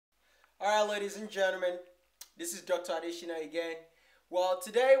Alright, ladies and gentlemen, this is Dr. Adeshina again. Well,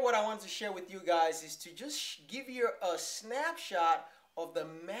 today what I want to share with you guys is to just give you a snapshot of the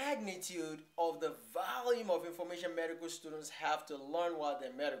magnitude of the volume of information medical students have to learn while they're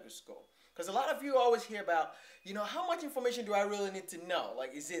in medical school. Because a lot of you always hear about, how much information do I really need to know?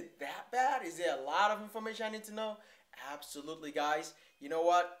 Like, is it that bad? Is there a lot of information I need to know? Absolutely, guys. You know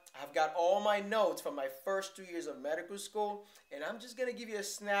what? I've got all my notes from my first 2 years of medical school, and I'm just going to give you a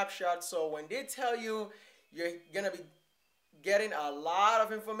snapshot. So when they tell you you're going to be getting a lot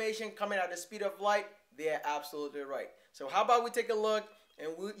of information coming at the speed of light, they're absolutely right. So how about we take a look,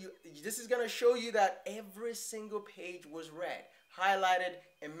 and this is going to show you that every single page was read, highlighted,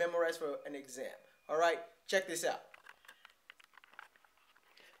 and memorized for an exam. All right, check this out.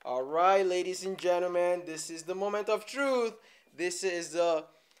 All right, ladies and gentlemen, this is the moment of truth. This is the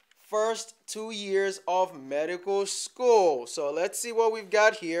first 2 years of medical school. So let's see what we've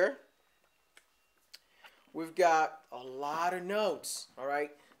got here. We've got a lot of notes, all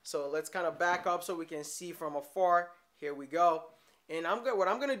right? So let's kind of back up so we can see from afar. Here we go. And what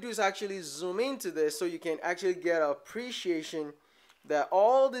I'm going to do is actually zoom into this so you can actually get an appreciation that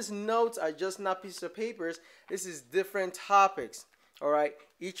all these notes are just not pieces of papers. This is different topics. All right,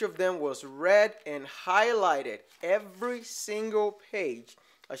 each of them was read and highlighted, every single page.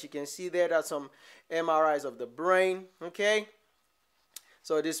 As you can see there, that's some MRIs of the brain, okay?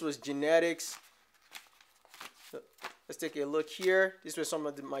 So this was genetics. Let's take a look here. These were some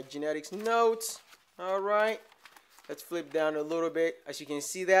of my genetics notes, all right? Let's flip down a little bit. As you can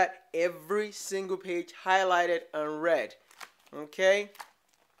see that, every single page highlighted and read, okay?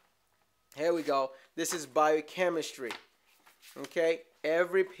 Here we go. This is biochemistry. Okay,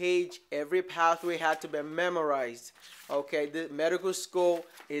 every page, every pathway had to be memorized. Okay, the medical school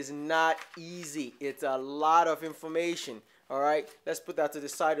is not easy. It's a lot of information. All right, let's put that to the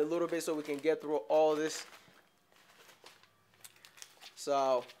side a little bit so we can get through all this.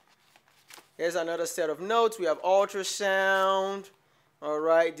 So here's another set of notes. We have ultrasound. All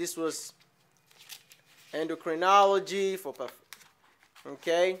right, this was endocrinology for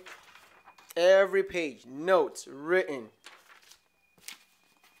okay. Every page, notes written.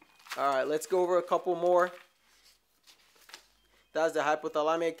 All right, let's go over a couple more. That's the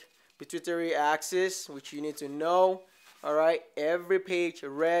hypothalamic pituitary axis, which you need to know. All right, every page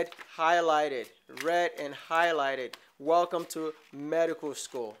read, highlighted, read and highlighted. Welcome to medical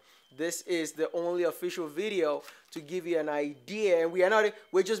school. This is the only official video to give you an idea, and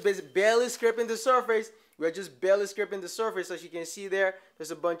we're just barely scraping the surface. We're just barely scraping the surface. As you can see there,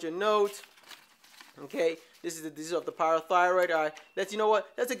 there's a bunch of notes. Okay, this is the disease of the parathyroid. All right, let's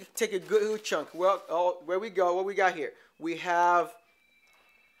take a good chunk. Well, where we go, what we got here? We have,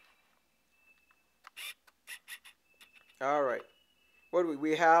 all right, what do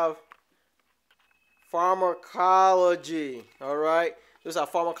we have? Pharmacology. All right, those are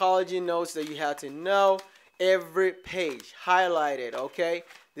pharmacology notes that you have to know. Every page highlighted. Okay,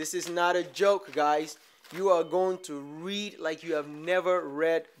 this is not a joke, guys. You are going to read like you have never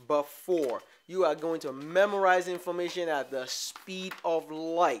read before. You are going to memorize information at the speed of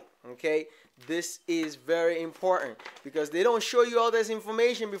light, okay? This is very important because they don't show you all this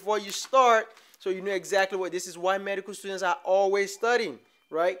information before you start, so you know exactly what. This is why medical students are always studying,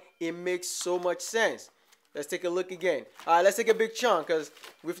 right? It makes so much sense. Let's take a look again. All right, let's take a big chunk because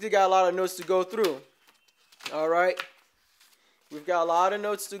we've still got a lot of notes to go through. All right? We've got a lot of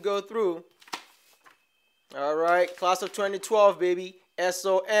notes to go through. All right, class of 2012, baby.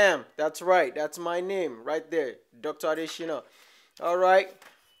 SOM. That's right. That's my name right there. Dr. Adeshina. All right.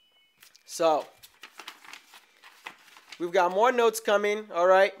 So, we've got more notes coming. All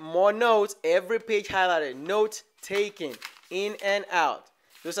right. More notes. Every page highlighted. Notes taken in and out.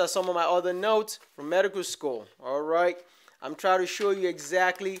 Those are some of my other notes from medical school. All right. I'm trying to show you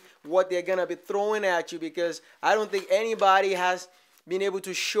exactly what they're going to be throwing at you because I don't think anybody has been able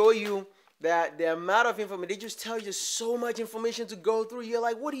to show you that the amount of information, they just tell you so much information to go through. You're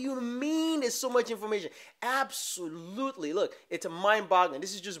like, what do you mean there's so much information? Absolutely. Look, it's mind-boggling.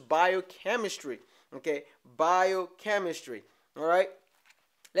 This is just biochemistry, okay? Biochemistry, all right?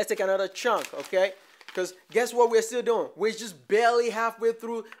 Let's take another chunk, okay? Because guess what we're still doing? We're just barely halfway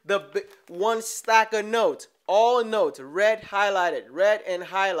through the one stack of notes. All notes, read, highlighted, read and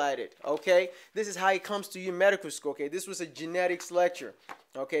highlighted, okay? This is how it comes to you in medical school, okay? This was a genetics lecture,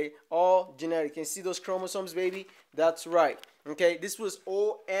 okay? All genetic. Can you see those chromosomes, baby? That's right, okay? This was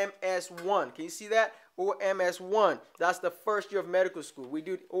OMS1. Can you see that? OMS1. That's the first year of medical school. We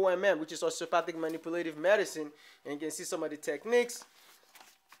do OMM, which is osteopathic manipulative medicine, and you can see some of the techniques.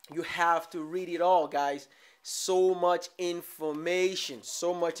 You have to read it all, guys. So much information,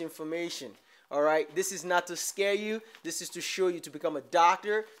 so much information. All right, this is not to scare you. This is to show you to become a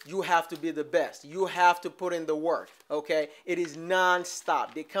doctor. You have to be the best. You have to put in the work. Okay, it is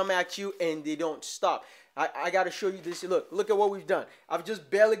non-stop. They come at you and they don't stop. I got to show you this. Look at what we've done. I've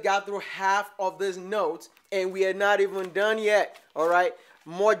just barely got through half of this notes and we are not even done yet. All right,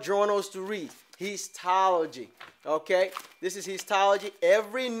 more journals to read. Histology. Okay, this is histology.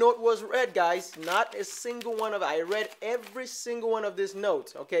 Every note was read, guys. Not a single one of it. I read every single one of these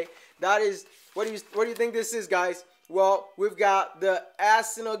notes. Okay, that is, what do you think this is, guys? Well, we've got the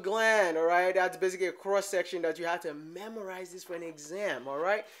acinar gland. All right, that's basically a cross section that you have to memorize this for an exam. All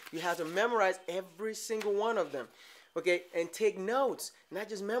right, you have to memorize every single one of them. Okay, and take notes, not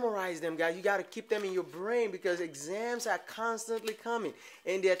just memorize them, guys. You got to keep them in your brain because exams are constantly coming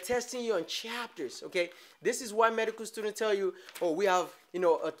and they're testing you on chapters. Okay, this is why medical students tell you, oh, we have, you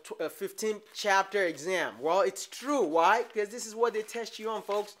know, a 15 chapter exam. Well, it's true. Why? Because this is what they test you on,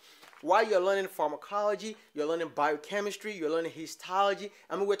 folks. While you're learning pharmacology, you're learning biochemistry, you're learning histology.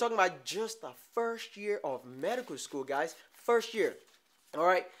 I mean, we're talking about just the first year of medical school, guys. First year. All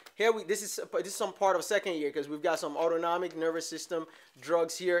right. Here this is some part of second year because we've got some autonomic nervous system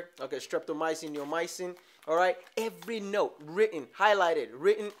drugs here. Okay, streptomycin, neomycin. All right, every note written, highlighted,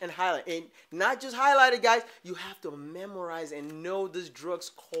 written and highlighted, and not just highlighted, guys. You have to memorize and know this drug's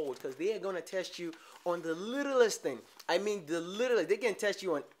code because they are gonna test you on the littlest thing. I mean, the littlest. They can test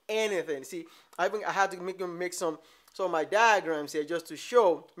you on anything. See, I had to make some of my diagrams here just to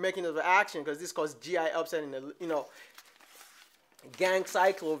show mechanism of action because this causes GI upset in the, you know. Gang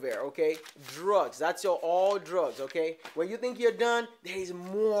cyclovir, okay? Drugs, that's your all drugs, okay? When you think you're done, there is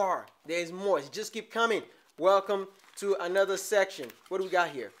more. There is more. Just keep coming. Welcome to another section. What do we got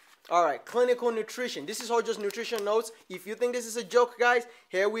here? All right, clinical nutrition. This is all just nutrition notes. If you think this is a joke, guys,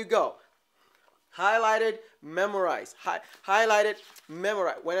 here we go. Highlighted, memorize. Highlighted,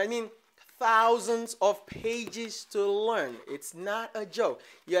 memorize. When I mean thousands of pages to learn. It's not a joke.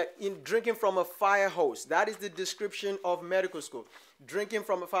 You're drinking from a fire hose. That is the description of medical school. Drinking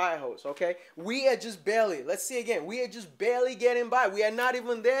from a fire hose, okay? We are just barely, let's see again, we are just barely getting by. We are not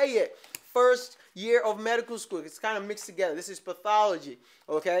even there yet. First year of medical school. It's kind of mixed together. This is pathology,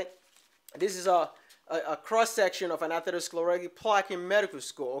 okay? This is a cross-section of an atherosclerotic plaque in medical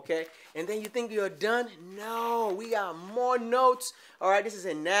school, okay? And then you think you're done? No, we got more notes. All right, this is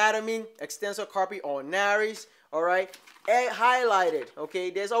anatomy, extensor carpi ulnaris, all right? Highlighted, okay?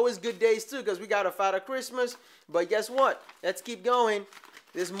 There's always good days too because we got a Father Christmas, but guess what? Let's keep going.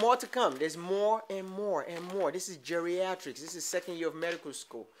 There's more to come. There's more and more and more. This is geriatrics. This is second year of medical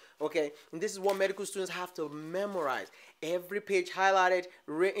school, okay? And this is what medical students have to memorize. Every page highlighted,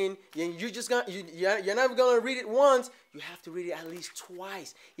 written. You're never gonna read it once. You have to read it at least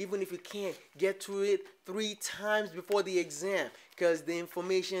twice, even if you can't get to it 3 times before the exam, because the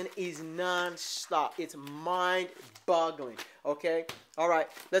information is non-stop. It's mind-boggling. Okay. All right.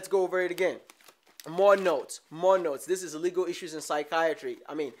 Let's go over it again. More notes, more notes. This is legal issues in psychiatry.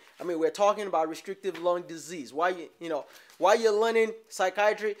 I mean, we're talking about restrictive lung disease. While you're learning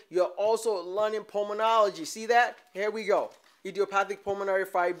psychiatry, you're also learning pulmonology. See that? Here we go. Idiopathic pulmonary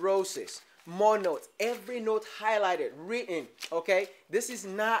fibrosis. More notes. Every note highlighted, written. Okay. This is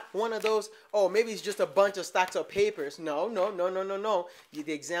not one of those, oh, maybe it's just a bunch of stacks of papers. No.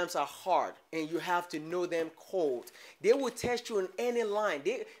 The exams are hard and you have to know them cold. They will test you on any line.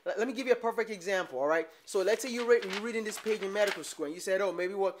 Let me give you a perfect example, all right? So let's say you're reading this page in medical school and you said, oh,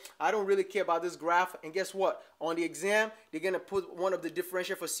 maybe I don't really care about this graph. And guess what? On the exam, they're going to put one of the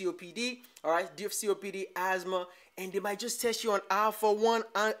differential for COPD, all right? COPD, asthma, and they might just test you on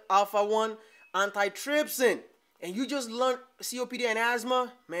alpha-1 antitrypsin. And you just learn COPD and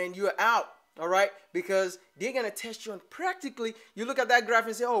asthma, man, you're out, all right? Because they're going to test you on practically. You look at that graph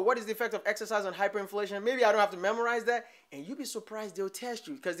and say, oh, what is the effect of exercise on hyperinflation? Maybe I don't have to memorize that. And you'll be surprised they'll test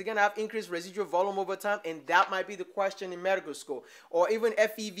you because they're going to have increased residual volume over time. And that might be the question in medical school. Or even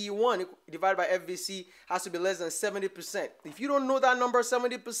FEV1 divided by FVC has to be less than 70%. If you don't know that number,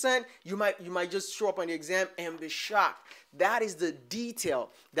 70%, you might just show up on the exam and be shocked. That is the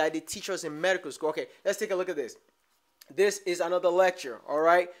detail that they teach us in medical school. Okay, let's take a look at this. This is another lecture, all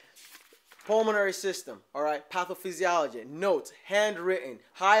right? Pulmonary system, all right? Pathophysiology, notes, handwritten,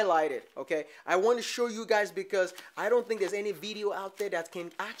 highlighted, okay? I want to show you guys because I don't think there's any video out there that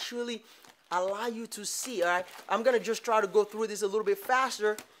can actually allow you to see, all right? I'm going to just try to go through this a little bit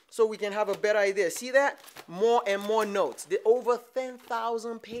faster so we can have a better idea. See that? More and more notes. They're over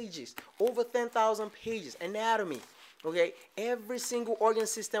 10,000 pages. Over 10,000 pages. Anatomy. Okay, every single organ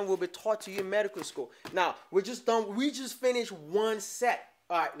system will be taught to you in medical school. Now, we're just done. We just finished one set.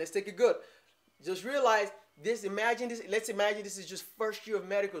 All right, let's take it good. Just realize let's imagine this is just first year of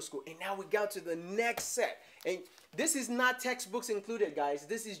medical school, and now we got to the next set. And this is not textbooks included, guys.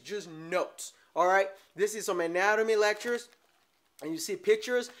 This is just notes. All right, this is some anatomy lectures, and you see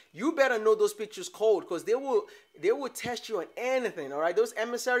pictures. You better know those pictures cold, because they will test you on anything. All right, those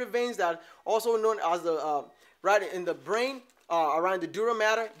emissary veins that are also known as the right in the brain, around the dura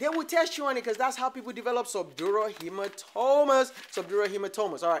mater, they will test you on it, because that's how people develop subdural hematomas.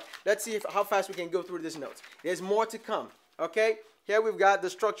 All right, let's see how fast we can go through this notes. There's more to come. Okay, here we've got the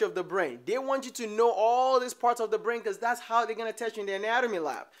structure of the brain. They want you to know all these parts of the brain, because that's how they're going to test you in the anatomy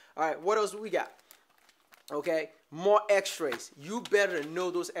lab. All right, what else do we got? Okay, more x-rays. You better know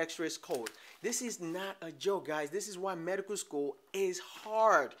those x-rays code. This is not a joke, guys. This is why medical school is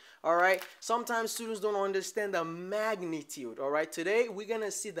hard. All right, sometimes students don't understand the magnitude. All right, today we're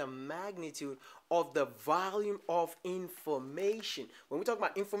gonna see the magnitude of the volume of information. When we talk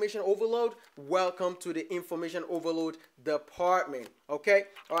about information overload, welcome to the information overload department. Okay,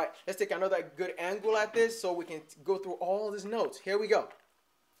 all right, let's take another good angle at this so we can go through all these notes. Here we go.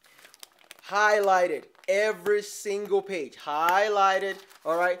 Highlighted every single page, highlighted.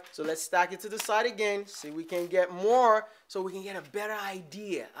 All right, so let's stack it to the side again, see we can get more, so we can get a better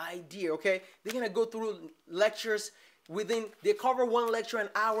idea. Okay, they're gonna go through lectures they cover one lecture an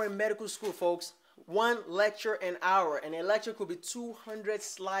hour in medical school, folks. One lecture an hour, and a lecture could be 200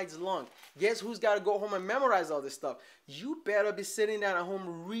 slides long. Guess who's got to go home and memorize all this stuff? You better be sitting down at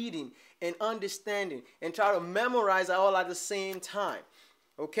home reading and understanding and try to memorize it all at the same time.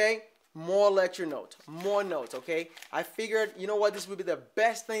 Okay, more lecture notes, more notes. Okay, I figured, you know what, this would be the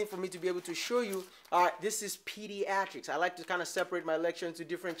best thing for me to be able to show you. All right, this is pediatrics. I like to kind of separate my lecture into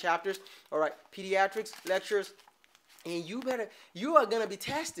different chapters. All right, pediatrics lectures. And you are gonna be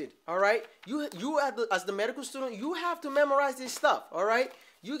tested. All right, as the medical student, you have to memorize this stuff. All right,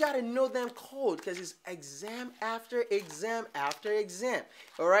 you got to know them cold, because it's exam after exam after exam.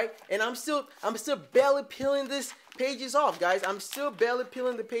 All right, and I'm still barely peeling these pages off, guys. I'm still barely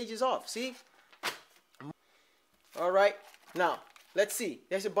peeling the pages off. See? All right, now let's see.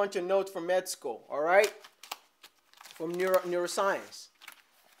 There's a bunch of notes from med school. All right, from neuroscience,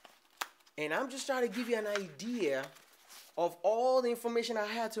 and I'm just trying to give you an idea of all the information I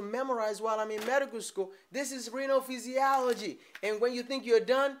had to memorize while I'm in medical school. This is renal physiology. And when you think you're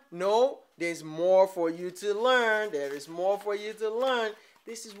done, no, there's more for you to learn. There is more for you to learn.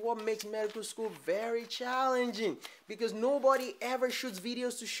 This is what makes medical school very challenging, because nobody ever shoots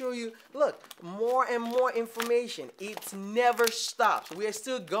videos to show you, look, more and more information. It never stops. We are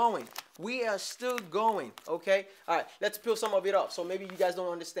still going. We are still going, okay? All right, let's peel some of it up, so maybe you guys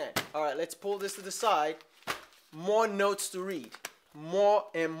don't understand. All right, let's pull this to the side. More notes to read. More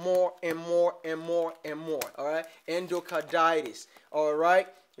and more and more and more and more. All right. Endocarditis. All right.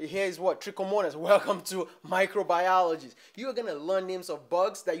 Here's what? Trichomonas. Welcome to microbiology. You're going to learn names of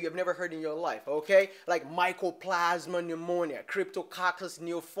bugs that you have never heard in your life. Okay. Like Mycoplasma pneumonia, Cryptococcus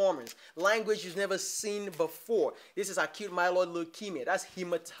neoformans. Language you've never seen before. This is acute myeloid leukemia. That's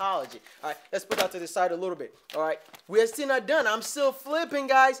hematology. All right. Let's put that to the side a little bit. All right. We're still not done. I'm still flipping,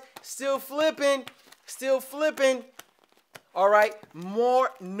 guys. Still flipping. Still flipping. All right,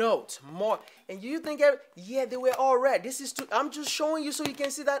 more notes, more. And you think, yeah, they were all read. This is I'm just showing you so you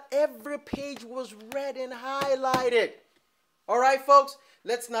can see that every page was read and highlighted. All right, folks,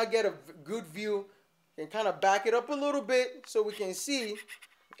 let's now get a good view and kind of back it up a little bit so we can see.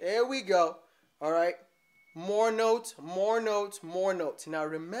 There we go. All right, more notes, more notes, more notes. Now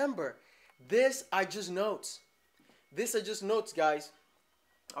remember, these are just notes. These are just notes, guys.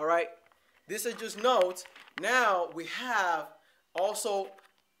 All right. These are just notes. Now we have also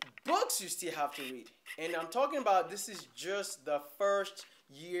books you still have to read. And I'm talking about, this is just the first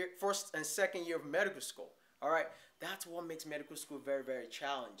and second year of medical school. All right. That's what makes medical school very, very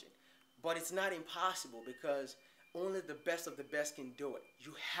challenging. But it's not impossible, because only the best of the best can do it.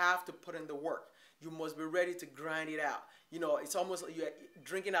 You have to put in the work. You must be ready to grind it out. You know, it's almost like you're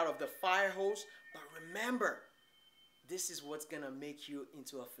drinking out of the fire hose. But remember, this is what's going to make you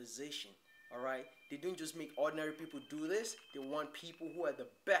into a physician. All right, they don't just make ordinary people do this. They want people who are the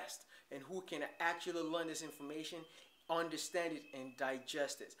best and who can actually learn this information, understand it, and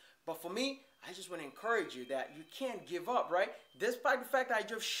digest it. But for me, I just want to encourage you that you can't give up, right? Despite the fact that I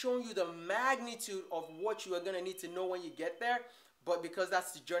just shown you the magnitude of what you are going to need to know when you get there, but because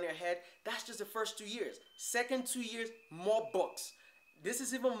that's the journey ahead, that's just the first 2 years. Second 2 years, more books. This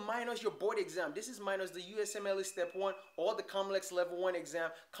is even minus your board exam. This is minus the USMLE Step 1 or the Complex Level 1 exam,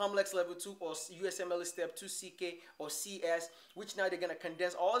 Complex Level 2 or USMLE Step 2 CK or CS, which now they're going to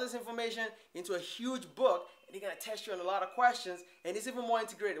condense all this information into a huge book, and they're going to test you on a lot of questions, and it's even more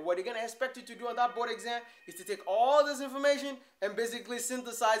integrated. What they're going to expect you to do on that board exam is to take all this information and basically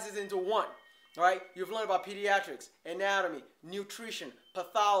synthesize it into one. All right, you've learned about pediatrics, anatomy, nutrition,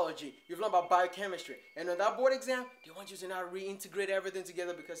 pathology. You've learned about biochemistry. And on that board exam, they want you to now reintegrate everything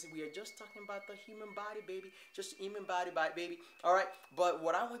together because we are just talking about the human body, baby. Just human body, baby. All right, but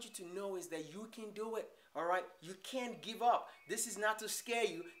what I want you to know is that you can do it. All right, you can't give up. This is not to scare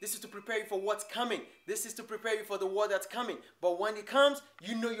you. This is to prepare you for what's coming. This is to prepare you for the war that's coming. But when it comes,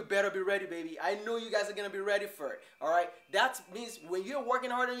 you know you better be ready, baby. I know you guys are going to be ready for it. All right, that means when you're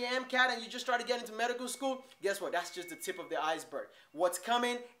working hard on your MCAT and you just try to get into medical school, guess what? That's just the tip of the iceberg. What's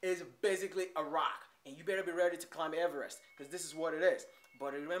coming is basically a rock. And you better be ready to climb Everest because this is what it is.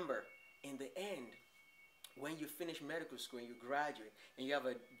 But remember, in the end, when you finish medical school and you graduate and you have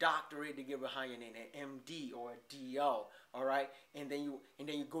a doctorate degree behind your name, an MD or a DO, all right, and then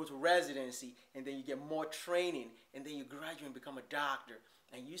you go to residency and then you get more training and then you graduate and become a doctor,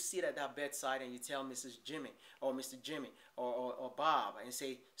 and you sit at that bedside and you tell Mrs. Jimmy or Mr. Jimmy or Bob and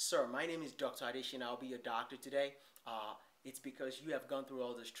say, "Sir, my name is Dr. Adesina. I'll be your doctor today." It's because you have gone through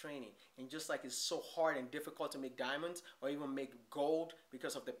all this training. And just like it's so hard and difficult to make diamonds or even make gold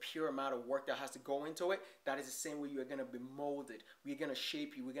because of the pure amount of work that has to go into it, that is the same way you're going to be molded. We're going to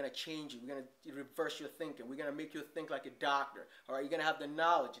shape you. We're going to change you. We're going to reverse your thinking. We're going to make you think like a doctor. All right, you're going to have the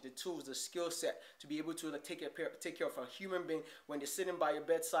knowledge, the tools, the skill set to be able to take care of a human being when they're sitting by your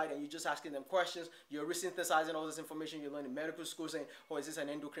bedside and you're just asking them questions. You're resynthesizing all this information you learn in medical school, saying, "Oh, is this an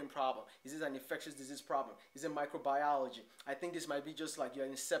endocrine problem? Is this an infectious disease problem? Is it microbiology? I think this might be just like you're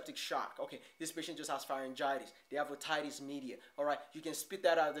in septic shock. Okay, this patient just has pharyngitis. They have otitis media. All right, you can spit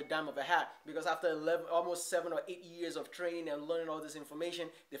that out of the dime of a hat because after 11, almost 7 or 8 years of training and learning all this information,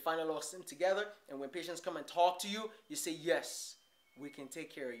 they finally all sit together. And when patients come and talk to you, you say, "Yes, we can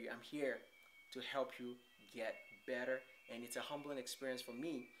take care of you. I'm here to help you get better." And it's a humbling experience for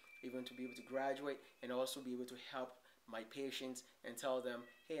me, even to be able to graduate and also be able to help my patients and tell them,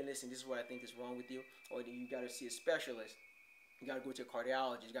 "Hey, listen, this is what I think is wrong with you," or "You got to see a specialist. You got to go to a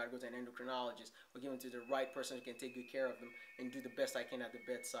cardiologist, you got to go to an endocrinologist, or give them to the right person who can take good care of them and do the best I can at the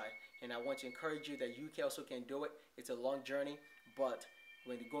bedside." And I want to encourage you that you also can do it. It's a long journey, but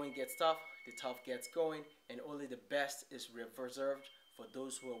when the going gets tough, the tough gets going, and only the best is reserved for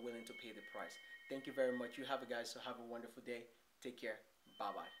those who are willing to pay the price. Thank you very much. You have a wonderful day. Take care.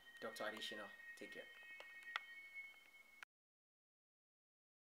 Bye-bye. Dr. Adesina. Take care.